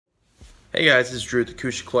Hey guys, this is Drew at the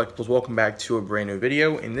Kush Collectibles. Welcome back to a brand new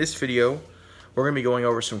video. In this video, we're going to be going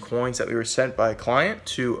over some coins that we were sent by a client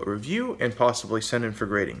to review and possibly send in for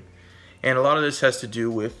grading. And a lot of this has to do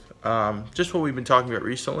with just what we've been talking about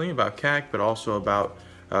recently about CAC, but also about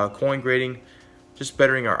coin grading, just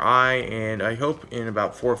bettering our eye. And I hope in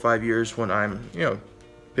about 4 or 5 years, when I'm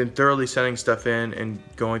been thoroughly sending stuff in and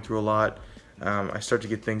going through a lot, I start to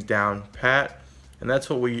get things down pat. And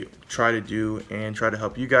that's what we try to do and try to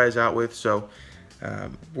help you guys out with. So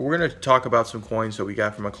we're going to talk about some coins that we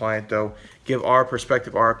got from a client, though, give our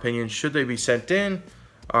perspective, our opinion. Should they be sent in?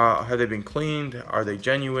 Have they been cleaned? Are they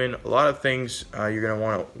genuine? A lot of things you're going to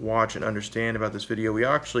want to watch and understand about this video. We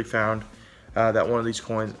actually found that one of these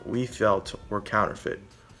coins we felt were counterfeit.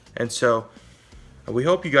 And so we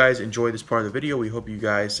hope you guys enjoy this part of the video. We hope you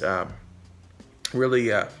guys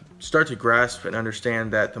really start to grasp and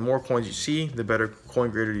understand that the more coins you see, the better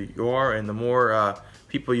coin grader you are, and the more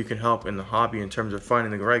people you can help in the hobby in terms of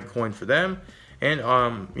finding the right coin for them. And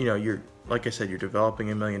you're, like I said, you're developing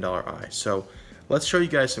 $1 million eye. So let's show you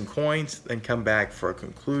guys some coins, then come back for a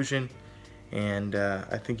conclusion. And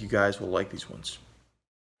I think you guys will like these ones.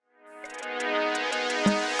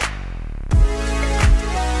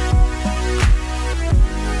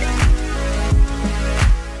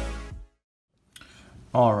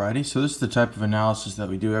 Alrighty, so this is the type of analysis that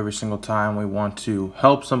we do every single time we want to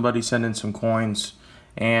help somebody send in some coins,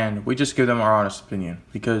 and we just give them our honest opinion,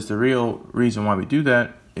 because the real reason why we do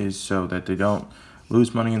that is so that they don't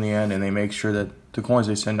lose money in the end, and they make sure that the coins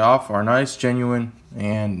they send off are nice, genuine,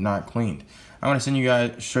 and not cleaned. I'm going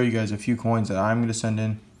to show you guys a few coins that I'm going to send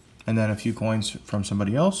in, and then a few coins from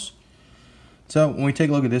somebody else. So when we take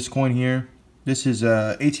a look at this coin here, this is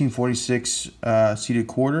a 1846 seated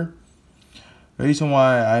quarter. The reason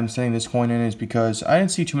why I'm sending this coin in is because I didn't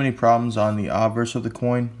see too many problems on the obverse of the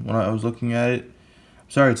coin when I was looking at it. I'm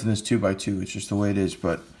sorry it's in this 2x2, it's just the way it is,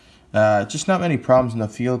 but just not many problems in the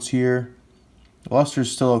fields here. The luster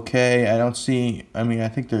is still okay. I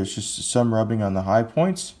think there's just some rubbing on the high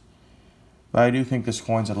points, but I do think this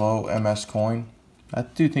coin's a low MS coin. I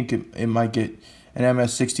do think it might get an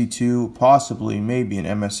MS62, possibly maybe an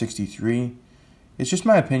MS63. It's just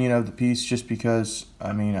my opinion of the piece, just because,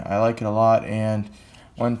 I like it a lot, and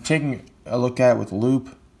when taking a look at it with a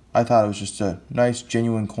loop, I thought it was just a nice,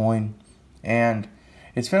 genuine coin, and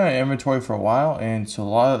it's been on inventory for a while, and so a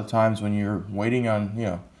lot of the times when you're waiting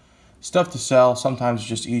on, stuff to sell, sometimes it's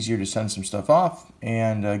just easier to send some stuff off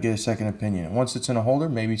and get a second opinion. And once it's in a holder,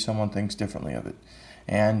 maybe someone thinks differently of it.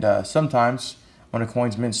 And sometimes when a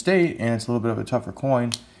coin's mint state and it's a little bit of a tougher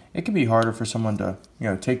coin, it can be harder for someone to,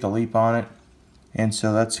 take the leap on it. And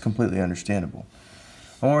so that's completely understandable.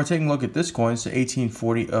 And when we're taking a look at this coin, it's the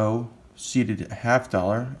 1840 seated $half,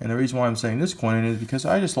 and the reason why I'm saying this coin is because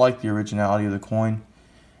I just like the originality of the coin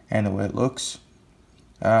and the way it looks.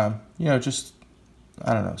 I don't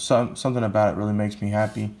know, something about it really makes me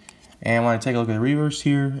happy. And when I take a look at the reverse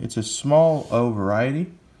here, it's a small O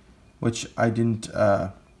variety, which I didn't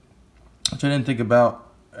think about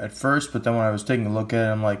at first, but then when I was taking a look at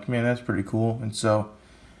it, I'm like, man, that's pretty cool. And so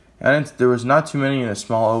there was not too many in a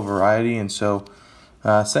small O variety, and so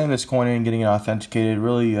sending this coin in and getting it authenticated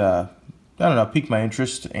really, piqued my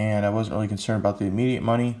interest, and I wasn't really concerned about the immediate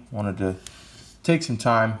money. Wanted to take some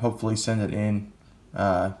time, hopefully send it in,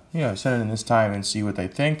 send it in this time and see what they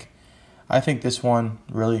think. I think this one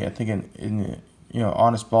really, in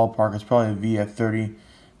honest ballpark, it's probably a VF30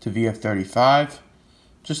 to VF35.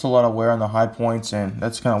 Just a lot of wear on the high points, and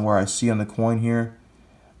that's kind of where I see on the coin here.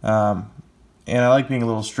 And I like being a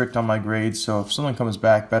little strict on my grades, so if something comes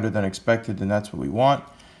back better than expected, then that's what we want.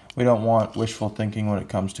 We don't want wishful thinking when it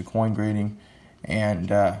comes to coin grading.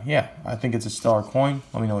 And I think it's a stellar coin.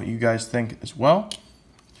 Let me know what you guys think as well.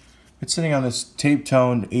 It's sitting on this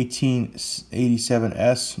tape-toned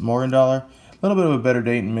 1887S Morgan dollar. A little bit of a better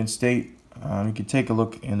date in mint state. You can take a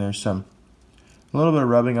look, and there's a little bit of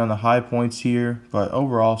rubbing on the high points here, but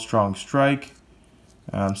overall strong strike.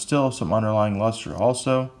 Still some underlying luster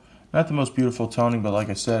also. Not the most beautiful toning, but like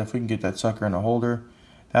I said, if we can get that sucker in a holder,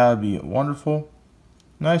 that would be wonderful.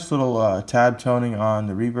 Nice little tab toning on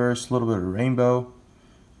the reverse, a little bit of rainbow,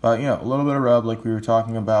 but a little bit of rub like we were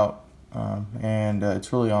talking about, and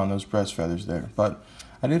it's really on those breast feathers there. But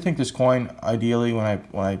I do think this coin, ideally, when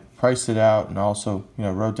I priced it out and also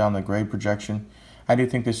wrote down the grade projection, I do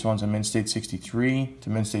think this one's a mint state 63 to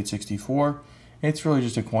mint state 64. It's really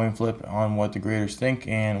just a coin flip on what the graders think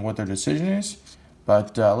and what their decision is.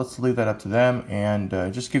 But let's leave that up to them and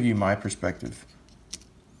just give you my perspective.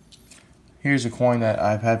 Here's a coin that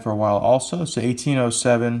I've had for a while also. It's a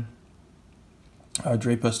 1807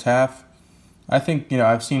 Drapust half. I think,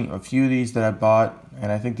 I've seen a few of these that I bought, and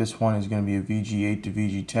I think this one is going to be a VG8 to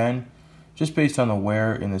VG10, just based on the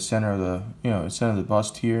wear in the center of the, center of the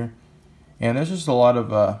bust here. And there's just a lot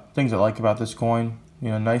of things I like about this coin.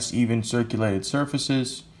 Nice even circulated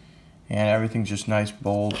surfaces, and everything's just nice,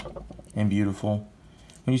 bold, and beautiful.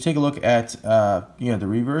 When you take a look at the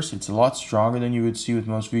reverse, it's a lot stronger than you would see with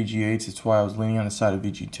most VG8s. That's why I was leaning on the side of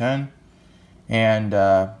VG10. And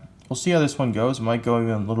we'll see how this one goes. It might go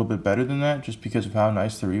even a little bit better than that, just because of how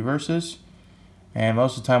nice the reverse is. And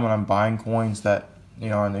most of the time when I'm buying coins that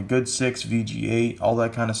are in the good 6, VG8, all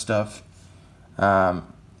that kind of stuff,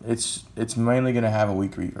 it's mainly going to have a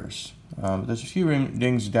weak reverse. There's a few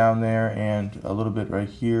dings down there and a little bit right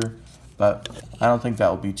here, but I don't think that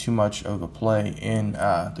will be too much of a play in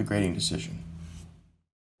the grading decision.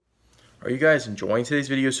 Are you guys enjoying today's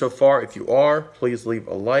video so far? If you are, please leave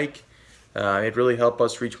a like. It really helps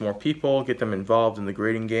us reach more people, get them involved in the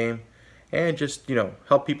grading game, and just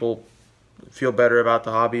help people feel better about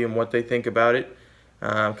the hobby and what they think about it.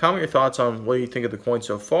 Comment your thoughts on what you think of the coin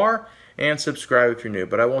so far, and subscribe if you're new.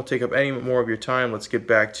 But I won't take up any more of your time. Let's get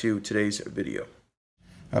back to today's video.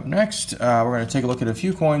 Up next, we're going to take a look at a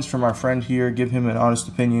few coins from our friend here, give him an honest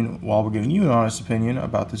opinion while we're giving you an honest opinion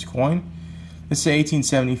about this coin. This is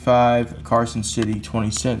 1875 Carson City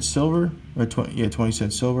 20-cent silver, or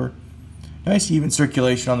 20-cent silver. Nice even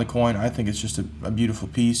circulation on the coin. I think it's just a beautiful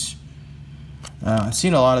piece. I've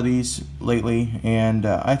seen a lot of these lately, and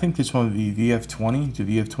I think this one would be VF20 to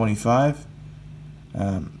VF25.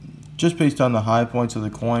 Just based on the high points of the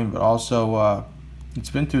coin, but also it's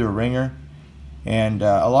been through the ringer. And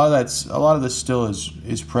a lot of this still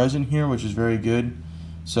is present here, which is very good.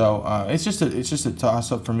 So it's just a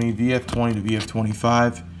toss up for me, VF20 to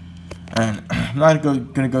VF25. And I'm not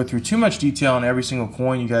going to go through too much detail on every single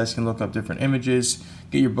coin. You guys can look up different images,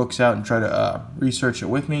 get your books out, and try to research it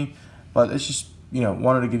with me. But it's just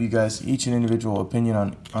wanted to give you guys each an individual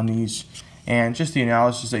opinion on these, and just the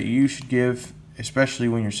analysis that you should give, especially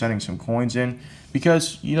when you're sending some coins in,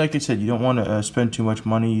 because like I said, you don't want to spend too much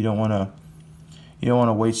money. You don't want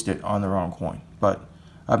to waste it on the wrong coin. But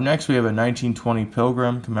up next, we have a 1920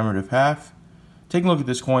 Pilgrim commemorative half. Taking a look at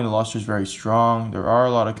this coin, the luster is very strong. There are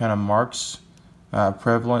a lot of kind of marks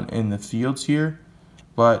prevalent in the fields here,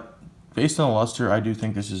 but based on the luster, I do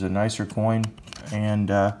think this is a nicer coin. And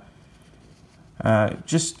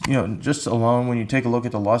just alone, when you take a look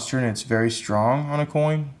at the luster and it's very strong on a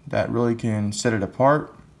coin, that really can set it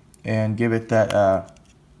apart and give it that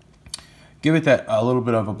a little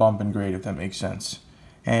bit of a bump in grade, if that makes sense.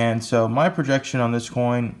 And so my projection on this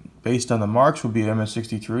coin, based on the marks, would be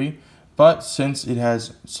MS63. But since it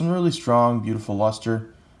has some really strong, beautiful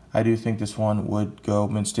luster, I do think this one would go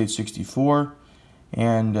mint state 64.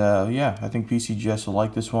 And yeah, I think PCGS will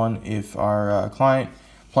like this one if our client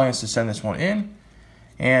plans to send this one in.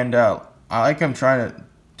 And like I'm trying to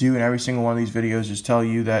do in every single one of these videos, is tell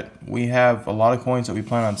you that we have a lot of coins that we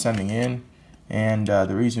plan on sending in. And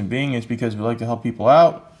the reason being is because we like to help people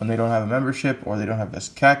out when they don't have a membership or they don't have this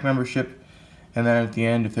CAC membership. And then at the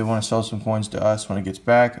end, if they want to sell some coins to us when it gets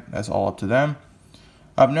back, that's all up to them.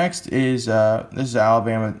 Up next is, this is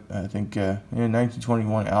Alabama, I think,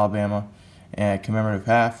 1921 Alabama commemorative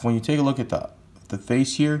half. When you take a look at the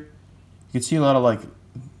face here, you can see a lot of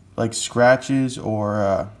like scratches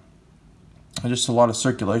or just a lot of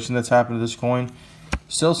circulation that's happened to this coin.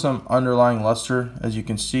 Still some underlying luster, as you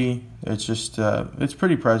can see. It's just, it's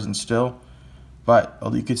pretty present still. But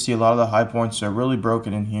you can see a lot of the high points are really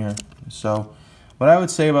broken in here. So what I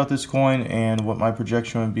would say about this coin and what my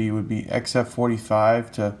projection would be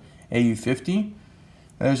XF45 to AU50.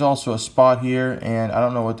 There's also a spot here, and I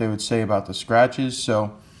don't know what they would say about the scratches.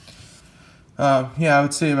 So yeah, I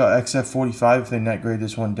would say about XF45 if they net grade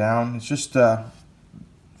this one down. It's just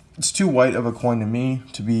it's too white of a coin to me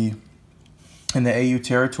to be in the AU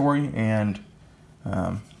territory, and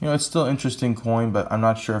it's still an interesting coin, but I'm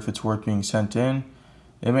not sure if it's worth being sent in.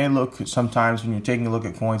 It may look, sometimes when you're taking a look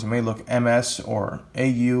at coins, it may look MS or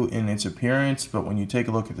AU in its appearance, but when you take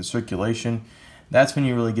a look at the circulation, that's when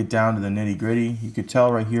you really get down to the nitty gritty. You could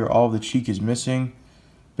tell right here all the cheek is missing.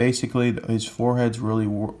 Basically, his forehead's really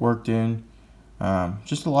worked in.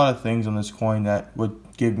 Just a lot of things on this coin that would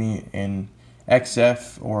give me an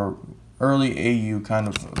XF or early AU kind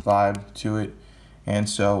of vibe to it. And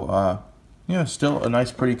so, still a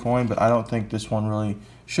nice pretty coin, but I don't think this one really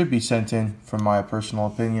should be sent in, from my personal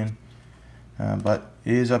opinion. But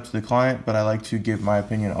it is up to the client, but I like to give my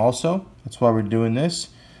opinion also. That's why we're doing this.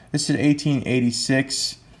 This is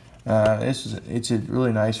 1886. It's a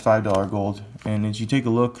really nice $5 gold, and as you take a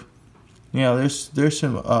look, there's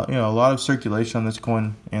some a lot of circulation on this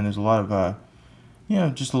coin, and there's a lot of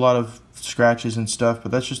just a lot of scratches and stuff,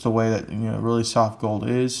 but that's just the way that, you know, really soft gold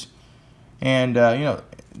is. And you know,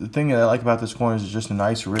 the thing that I like about this coin is it's just a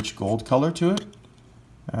nice rich gold color to it.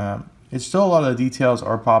 It's still a lot of the details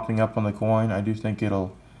are popping up on the coin. I do think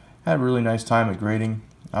it'll have a really nice time at grading.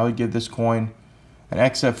 I would give this coin an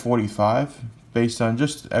XF45 based on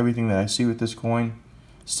just everything that I see with this coin.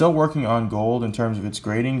 Still working on gold in terms of its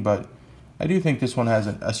grading, but I do think this one has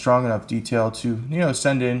a strong enough detail to, you know,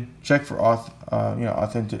 send in, check for you know,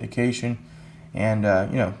 authentication, and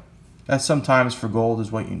you know, that sometimes for gold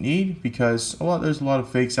is what you need, because there's a lot of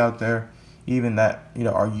fakes out there, even that, you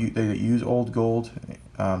know, they use old gold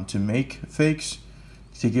to make fakes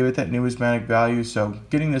to give it that numismatic value. So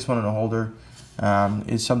getting this one in a holder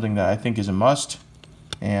is something that I think is a must.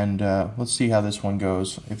 And let's see how this one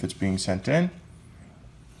goes if it's being sent in.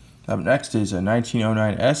 Up next is a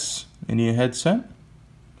 1909S Indian head cent.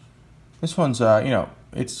 This one's you know,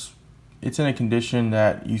 it's in a condition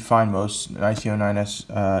that you find most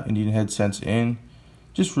 1909S Indian head cents in,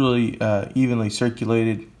 just really evenly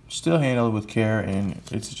circulated, still handled with care, and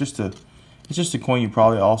it's just a coin you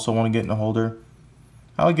probably also want to get in a holder.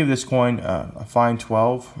 I would give this coin a fine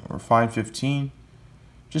 12 or fine 15,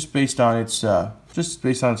 just based on its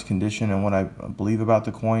condition and what I believe about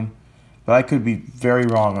the coin. But I could be very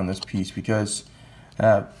wrong on this piece, because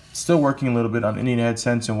still working a little bit on Indian head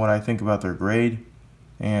cents and what I think about their grade.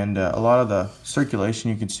 And a lot of the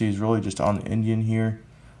circulation you can see is really just on the Indian here.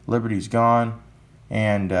 Liberty's gone,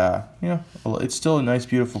 and you know, it's still a nice,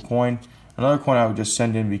 beautiful coin. Another coin I would just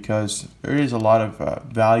send in because there is a lot of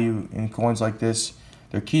value in coins like this.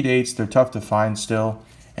 They're key dates, they're tough to find still,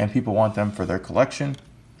 and people want them for their collection.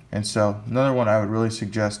 And so another one I would really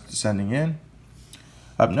suggest sending in.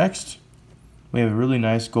 Up next, we have a really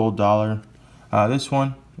nice gold dollar. This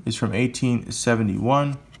one is from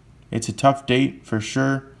 1871. It's a tough date for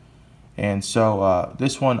sure. And so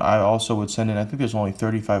this one I also would send in. I think there's only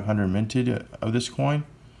 3,500 minted of this coin.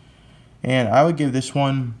 And I would give this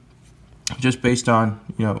one, just based on,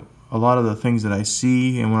 you know, a lot of the things that I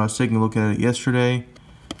see and when I was taking a look at it yesterday,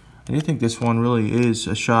 I do think this one really is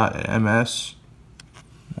a shot at MS.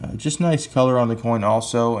 Just nice color on the coin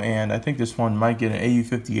also, and I think this one might get an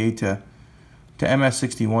AU58 to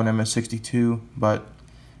MS61, MS62, but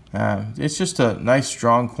it's just a nice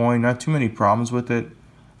strong coin, not too many problems with it.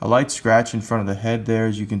 A light scratch in front of the head there,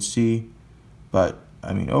 as you can see, but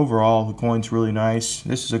I mean, overall the coin's really nice.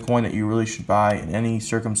 This is a coin that you really should buy in any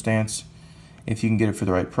circumstance if you can get it for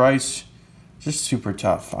the right price. Just super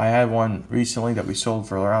tough. I had one recently that we sold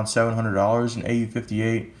for around $700 in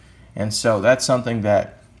AU58, and so that's something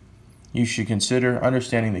that you should consider,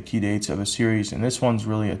 understanding the key dates of a series, and this one's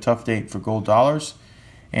really a tough date for gold dollars.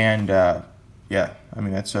 And yeah, I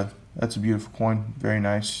mean, that's a beautiful coin, very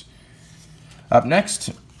nice. Up next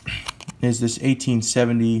is this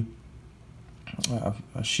 1870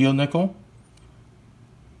 shield nickel.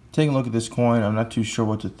 Taking a look at this coin, I'm not too sure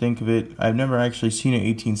what to think of it. I've never actually seen an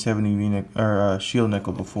 1870 shield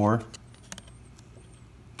nickel before.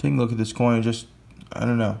 Taking a look at this coin, just, I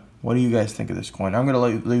don't know. What do you guys think of this coin? I'm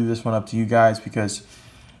going to leave this one up to you guys, because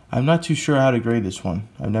I'm not too sure how to grade this one.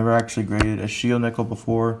 I've never actually graded a shield nickel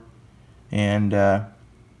before, and I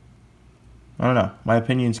don't know. My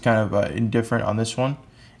opinion's kind of indifferent on this one,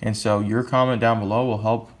 and so your comment down below will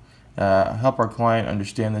help our client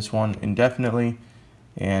understand this one indefinitely,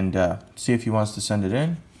 and see if he wants to send it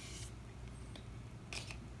in.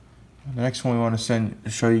 The next one we want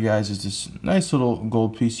to show you guys is this nice little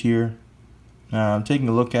gold piece here. I'm taking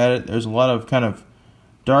a look at it. There's a lot of kind of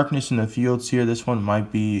darkness in the fields here. This one might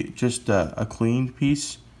be just a clean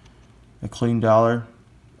piece, a clean dollar.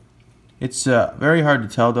 It's very hard to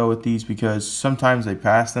tell though with these, because sometimes they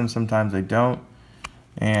pass them, sometimes they don't.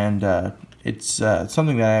 And it's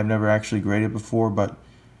something that I've never actually graded before, but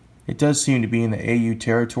it does seem to be in the AU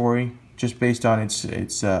territory, just based on its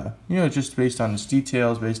you know, just based on its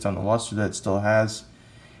details, based on the luster that it still has.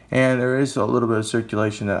 And there is a little bit of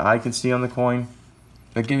circulation that I can see on the coin,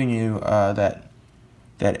 but giving you that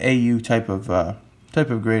AU type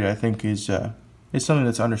of grade, I think is something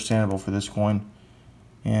that's understandable for this coin.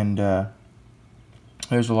 And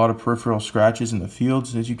there's a lot of peripheral scratches in the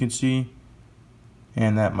fields, as you can see,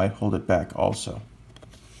 and that might hold it back also.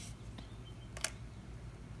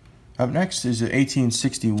 Up next is an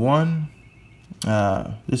 1861.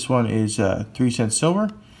 This one is 3 cent silver.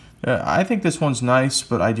 I think this one's nice,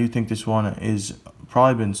 but I do think this one is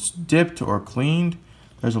probably been dipped or cleaned.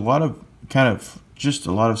 There's a lot of just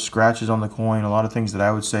a lot of scratches on the coin, a lot of things that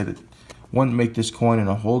I would say that wouldn't make this coin in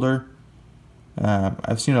a holder.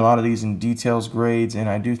 I've seen a lot of these in details grades, and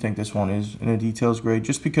I do think this one is in a details grade,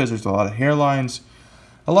 just because there's a lot of hairlines,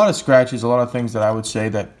 a lot of scratches, a lot of things that I would say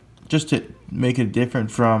that just to make it different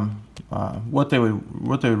from what they would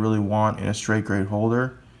really want in a straight grade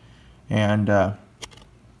holder. And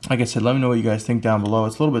like I said, let me know what you guys think down below.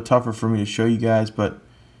 It's a little bit tougher for me to show you guys, but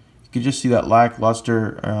you can just see that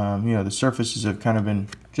lackluster. You know, the surfaces have kind of been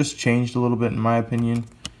just changed a little bit in my opinion.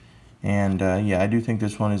 And yeah, I do think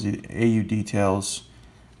this one is AU details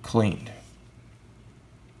cleaned.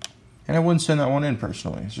 And I wouldn't send that one in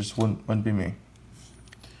personally. It just wouldn't be me.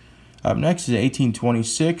 Up next is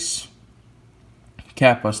 1826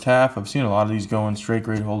 cap bust half. I've seen a lot of these go in straight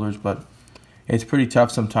grade holders, but it's pretty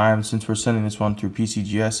tough sometimes since we're sending this one through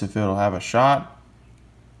PCGS if it'll have a shot.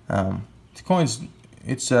 The coins,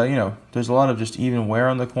 it's you know, there's a lot of just even wear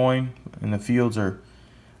on the coin, and the fields are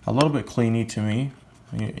a little bit cleany to me.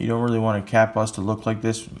 You don't really want a cap bust to look like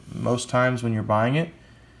this most times when you're buying it,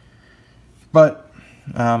 but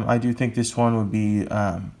I do think this one would be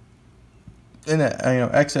in a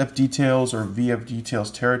XF details or VF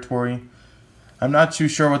details territory. I'm not too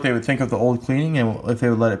sure what they would think of the old cleaning and if they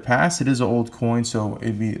would let it pass. It is an old coin, so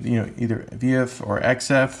it'd be either VF or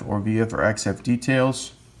XF or VF or XF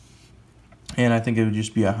details, and I think it would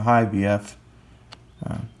just be a high VF.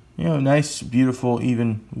 Nice, beautiful,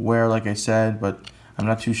 even wear, like I said, but I'm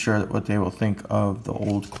not too sure what they will think of the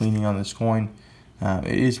old cleaning on this coin.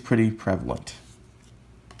 It is pretty prevalent.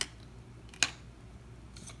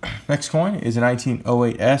 Next coin is a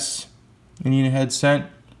 1908S Indian head cent.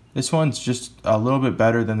 This one's just a little bit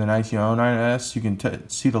better than the 1909S. You can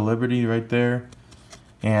see the Liberty right there.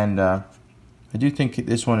 And I do think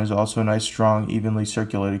this one is also a nice, strong, evenly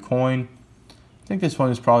circulated coin. I think this one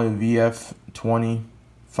is probably a VF 20,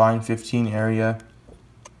 fine 15 area.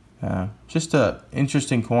 Just a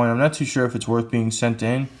interesting coin. I'm not too sure if it's worth being sent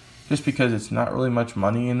in, just because it's not really much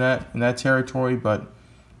money in that territory. But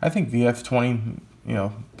I think VF 20,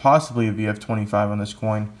 possibly a VF 25 on this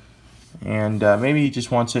coin. And maybe he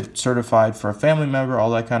just wants it certified for a family member,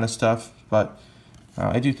 all that kind of stuff. But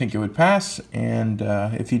I do think it would pass. And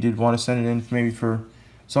if he did want to send it in maybe for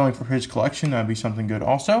something for his collection, that would be something good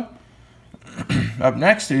also. Up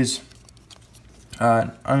next is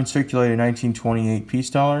uncirculated 1928 peace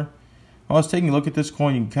dollar. While I was taking a look at this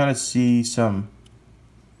coin, you can kind of see some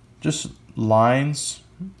just lines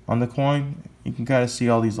on the coin. You can kind of see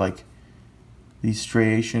all these these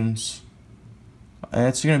striations, and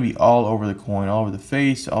it's going to be all over the coin, all over the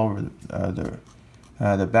face, all over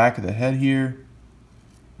the back of the head here.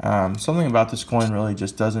 Something about this coin really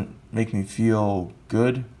just doesn't make me feel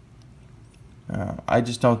good. I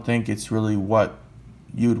just don't think it's really what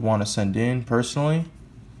you would want to send in personally.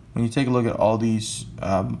 When you take a look at all these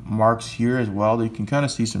marks here as well, you can kind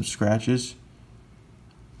of see some scratches.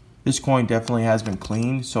 This coin definitely has been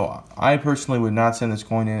cleaned, so I personally would not send this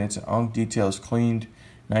coin in. It's an Unk Details cleaned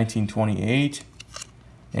 1928.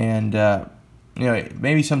 And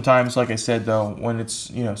maybe sometimes, like I said though, when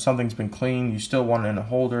it's something's been cleaned, you still want it in a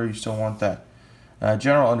holder. You still want that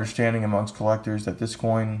general understanding amongst collectors that this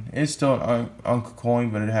coin is still an Unk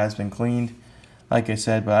coin, but it has been cleaned, like I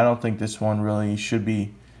said. But I don't think this one really should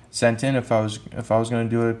be sent in if I was going to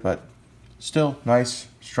do it. But still, nice,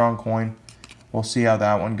 strong coin. We'll see how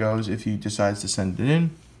that one goes if he decides to send it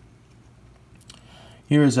in.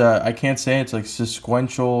 Here is I can't say it's like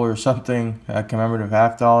sequential or something, a commemorative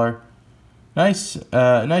half dollar. Nice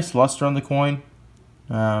luster on the coin.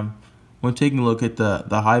 When taking a look at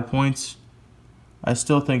the high points, I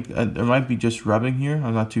still think there might be just rubbing here.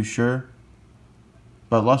 I'm not too sure,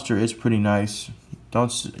 but luster is pretty nice.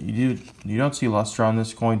 You don't see luster on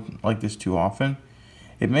this coin like this too often.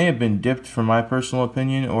 It may have been dipped, from my personal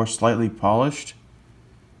opinion, or slightly polished.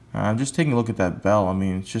 I'm just taking a look at that bell. I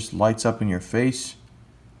mean, it just lights up in your face.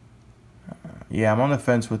 Yeah, I'm on the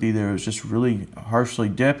fence with either it was just really harshly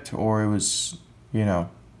dipped, or it was,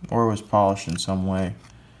 or it was polished in some way.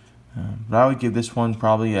 But I would give this one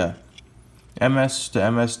probably a MS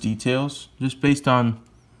to MS details, just based on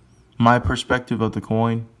my perspective of the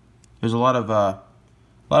coin. There's a lot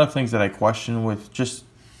of things that I question with just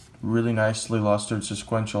really nicely lustered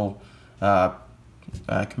sequential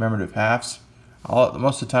commemorative halves.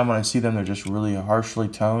 Most of the time when I see them, they're just really harshly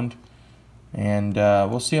toned. And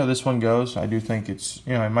we'll see how this one goes. I do think it's,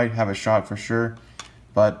 it might have a shot for sure,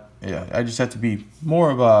 but yeah, I just have to be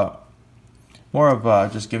more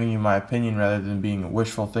of just giving you my opinion rather than being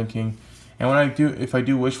wishful thinking. And if I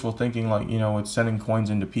do wishful thinking, like with sending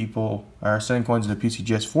coins into people or sending coins into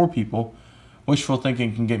PCGS for people, wishful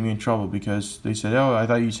thinking can get me in trouble because they said, "Oh, I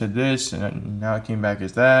thought you said this, and now it came back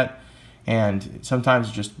as that." And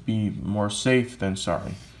sometimes just be more safe than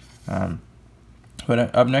sorry.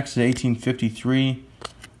 But up next is 1853.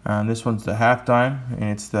 This one's the half dime, and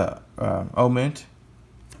it's the O mint.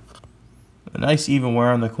 A nice even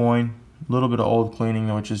wear on the coin. A little bit of old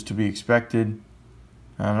cleaning, which is to be expected.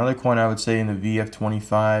 Another coin I would say in the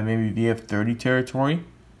VF25, maybe VF30 territory.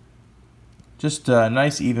 Just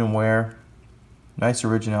nice even wear. Nice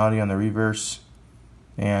originality on the reverse.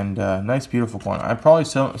 And nice beautiful coin. I probably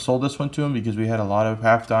sold this one to him because we had a lot of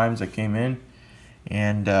half dimes that came in.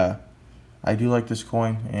 And I do like this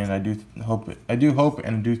coin, and I do hope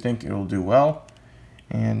and I do think it will do well.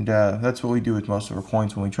 And that's what we do with most of our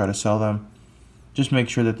coins when we try to sell them. Just make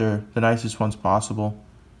sure that they're the nicest ones possible.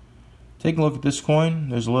 Take a look at this coin.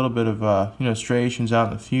 There's a little bit of striations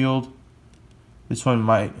out in the field. This one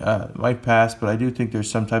might pass, but I do think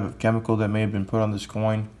there's some type of chemical that may have been put on this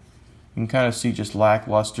coin. You can kind of see just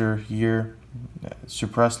lackluster here,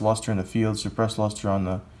 suppressed luster in the field, suppressed luster on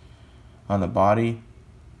the body,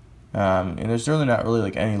 and there's really not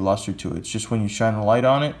like any luster to it. It's just when you shine a light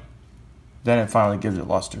on it, then it finally gives it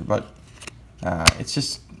luster. But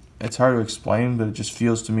it's hard to explain, but it just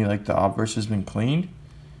feels to me like the obverse has been cleaned.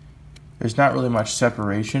 There's not really much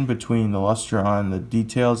separation between the luster on the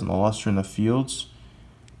details and the luster in the fields,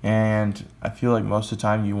 and I feel like most of the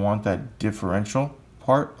time you want that differential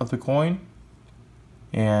part of the coin,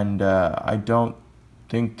 and I don't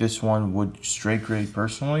think this one would straight grade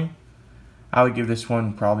personally. I would give this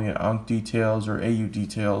one probably an UNC details or AU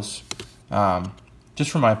details,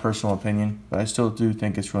 just from my personal opinion, but I still do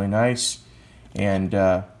think it's really nice, and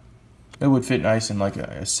it would fit nice in like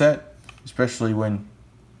a set, especially when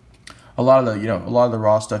a lot of the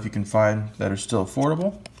raw stuff you can find that are still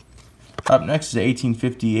affordable. Up next is the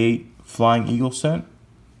 1858 Flying Eagle cent.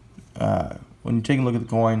 When you take a look at the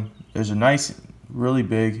coin, there's a nice, really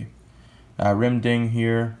big rim ding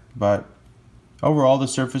here, but overall the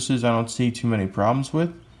surfaces I don't see too many problems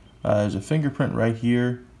with. There's a fingerprint right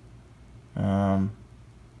here, but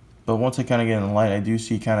once I kind of get in the light, I do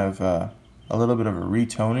see kind of a little bit of a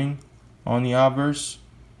retoning on the obverse,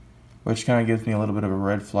 which kind of gives me a little bit of a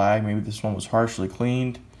red flag. Maybe this one was harshly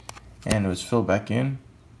cleaned and it was filled back in.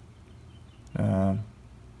 Yeah,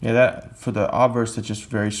 that for the obverse, that's just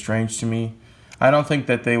very strange to me. I don't think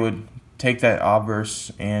that they would take that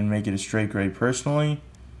obverse and make it a straight grade personally.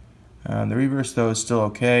 The reverse though is still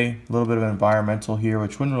okay. A little bit of environmental here,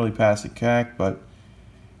 which wouldn't really pass the CAC, but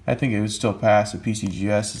I think it would still pass the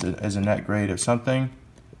PCGS as a net grade of something.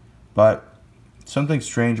 But something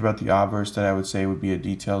strange about the obverse that I would say would be a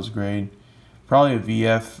details grade. Probably a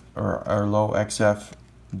VF or low XF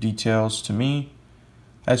details to me.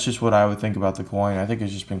 That's just what I would think about the coin. I think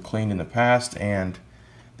it's just been cleaned in the past, and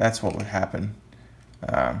that's what would happen.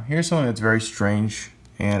 Here's something that's very strange,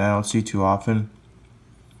 and I don't see too often.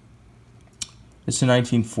 It's a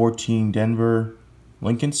 1914 Denver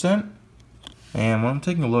Lincoln cent, and when I'm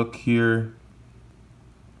taking a look here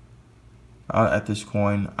at this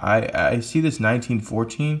coin, I see this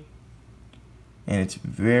 1914, and it's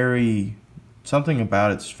something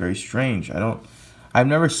about it's very strange. I've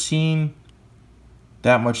never seen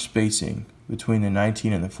that much spacing between the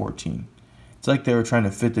 19 and the 14. It's like they were trying to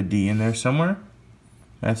fit the D in there somewhere.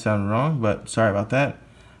 That sounded wrong, but sorry about that.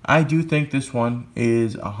 I do think this one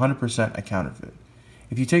is 100% a counterfeit.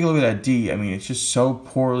 If you take a look at that D, I mean, it's just so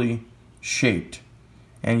poorly shaped.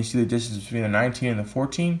 And you see the distance between the 19 and the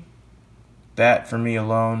 14. That, for me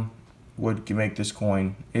alone, would make this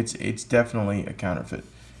coin, it's definitely a counterfeit.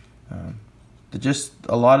 Just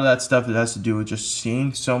a lot of that stuff that has to do with just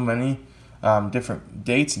seeing so many different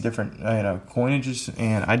dates and different coinages,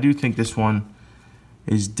 and I do think this one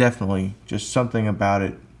is definitely just something about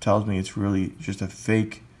it tells me it's really just a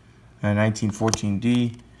fake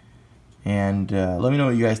 1914D. And let me know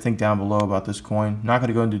what you guys think down below about this coin. Not going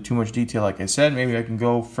to go into too much detail, like I said. Maybe I can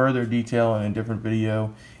go further detail in a different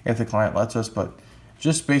video if the client lets us, but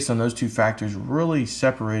just based on those two factors really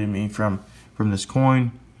separated me from this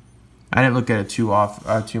coin. I didn't look at it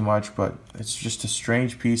too much, but it's just a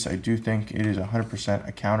strange piece. I do think it is 100%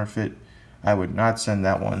 a counterfeit. I would not send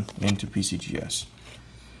that one into PCGS.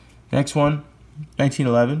 Next one,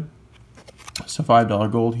 1911. It's a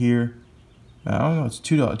 $5 gold here. I don't know, it's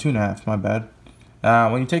 $2.50, my bad.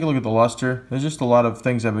 When you take a look at the luster, there's just a lot of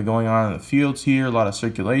things that have been going on in the fields here, a lot of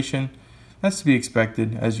circulation. That's to be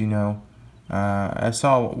expected, as you know. I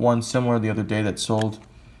saw one similar the other day that sold,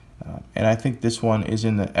 and I think this one is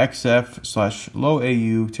in the XF/low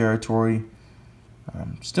AU territory.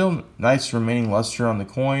 Still nice remaining luster on the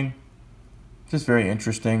coin. Just very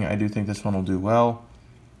interesting. I do think this one will do well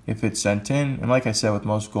if it's sent in. And like I said, with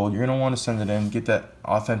most gold, you're going to want to send it in, get that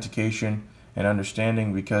authentication and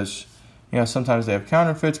understanding, because sometimes they have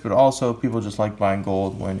counterfeits, but also people just like buying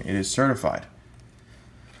gold when it is certified.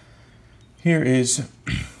 Here is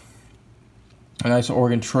a nice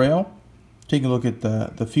Oregon Trail Taking a look at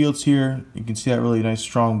the fields here, you can see that really nice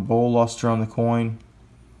strong bowl luster on the coin.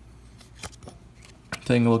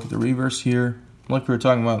 Taking a look at the reverse here. Like we were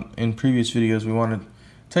talking about in previous videos, we want to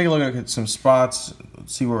take a look at some spots,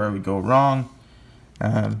 see where we go wrong.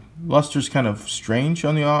 Luster's kind of strange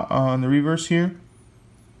on the reverse here.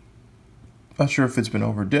 Not sure if it's been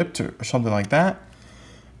over dipped or something like that,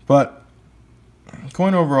 but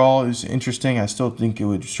coin overall is interesting. I still think it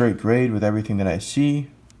would straight grade with everything that I see.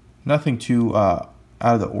 Nothing too out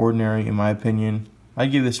of the ordinary in my opinion.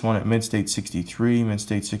 I'd give this one at mid-state 63,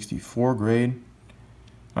 mid-state 64 grade.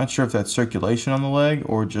 Not sure if that's circulation on the leg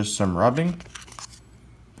or just some rubbing,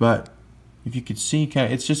 but if you could see,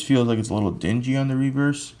 it just feels like it's a little dingy on the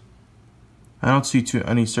reverse. I don't see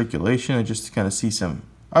any circulation. I just kind of see some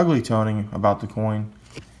ugly toning about the coin.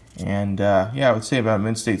 And yeah, I would say about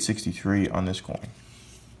mid-state 63 on this coin.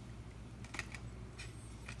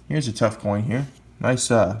 Here's a tough coin here. Nice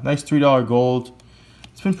 $3 gold.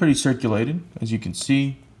 It's been pretty circulated, as you can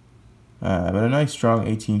see. But a nice strong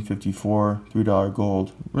 1854 $3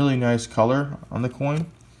 gold. Really nice color on the coin.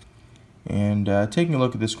 And taking a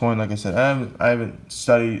look at this coin, like I said, I haven't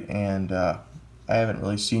studied and I haven't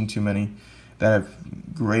really seen too many that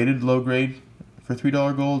have graded low grade for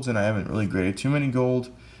 $3 golds, and I haven't really graded too many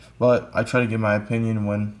gold. But I try to give my opinion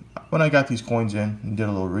when I got these coins in and did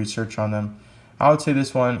a little research on them. I would say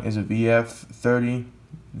this one is a VF30,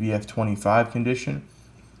 VF25 condition.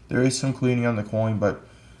 There is some cleaning on the coin, but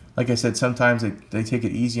like I said, sometimes they take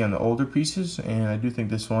it easy on the older pieces, and I do think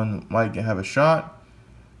this one might have a shot.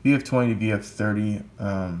 VF20 to VF30,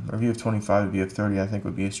 or VF25 to VF30, I think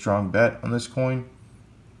would be a strong bet on this coin.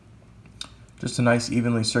 Just a nice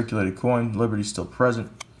evenly circulated coin. Liberty's still present,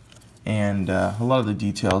 and a lot of the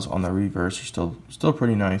details on the reverse are still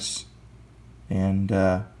pretty nice.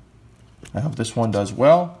 And I hope this one does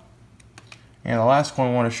well. And the last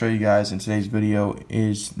coin I want to show you guys in today's video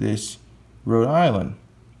is this Rhode Island.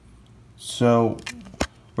 So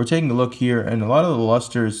we're taking a look here, and a lot of the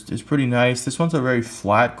luster is pretty nice. This one's a very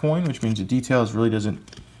flat coin, which means the details really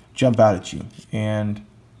doesn't jump out at you. And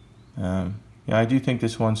yeah, I do think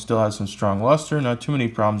this one still has some strong luster, not too many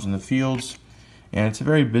problems in the fields, and it's a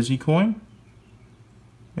very busy coin.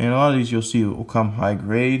 And a lot of these you'll see will come high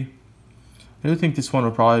grade. I do think this one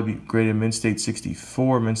will probably be graded mid-state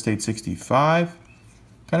 64, mid-state 65.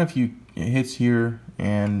 Kind of a few hits here,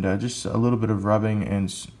 and just a little bit of rubbing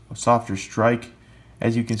and a softer strike.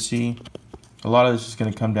 As you can see, a lot of this is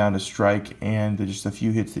going to come down to strike and just a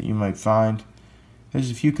few hits that you might find.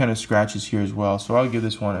 There's a few kind of scratches here as well, so I'll give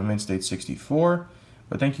this one a mid-state 64.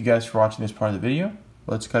 But thank you guys for watching this part of the video.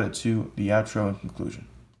 Let's cut it to the outro and conclusion.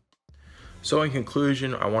 So in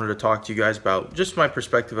conclusion, I wanted to talk to you guys about just my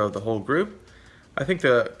perspective of the whole group. I think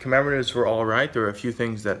the commemoratives were all right. There were a few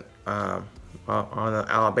things that on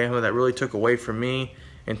Alabama that really took away from me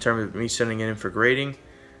in terms of me sending it in for grading.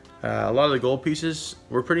 A lot of the gold pieces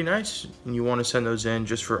were pretty nice, and you want to send those in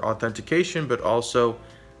just for authentication, but also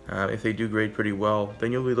if they do grade pretty well,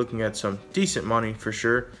 then you'll be looking at some decent money for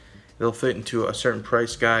sure. They'll fit into a certain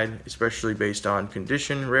price guide, especially based on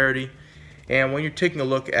condition, rarity. And when you're taking a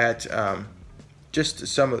look at just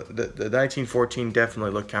some of the 1914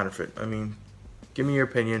 definitely look counterfeit. I mean, give me your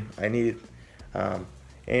opinion. I need it.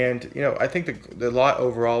 And you know, I think the lot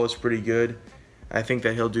overall is pretty good. I think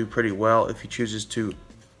that he'll do pretty well if he chooses to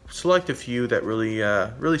select a few that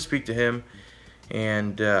really speak to him.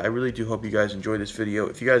 And I really do hope you guys enjoy this video.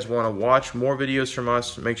 If you guys want to watch more videos from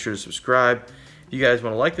us, make sure to subscribe. If you guys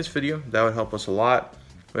want to like this video, that would help us a lot.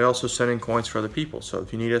 We also send in coins for other people, so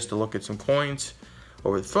if you need us to look at some coins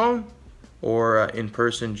over the phone or in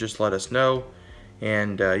person, just let us know.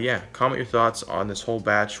 And yeah, comment your thoughts on this whole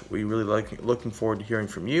batch. We really looking forward to hearing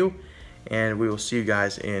from you, and we will see you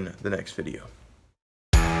guys in the next video.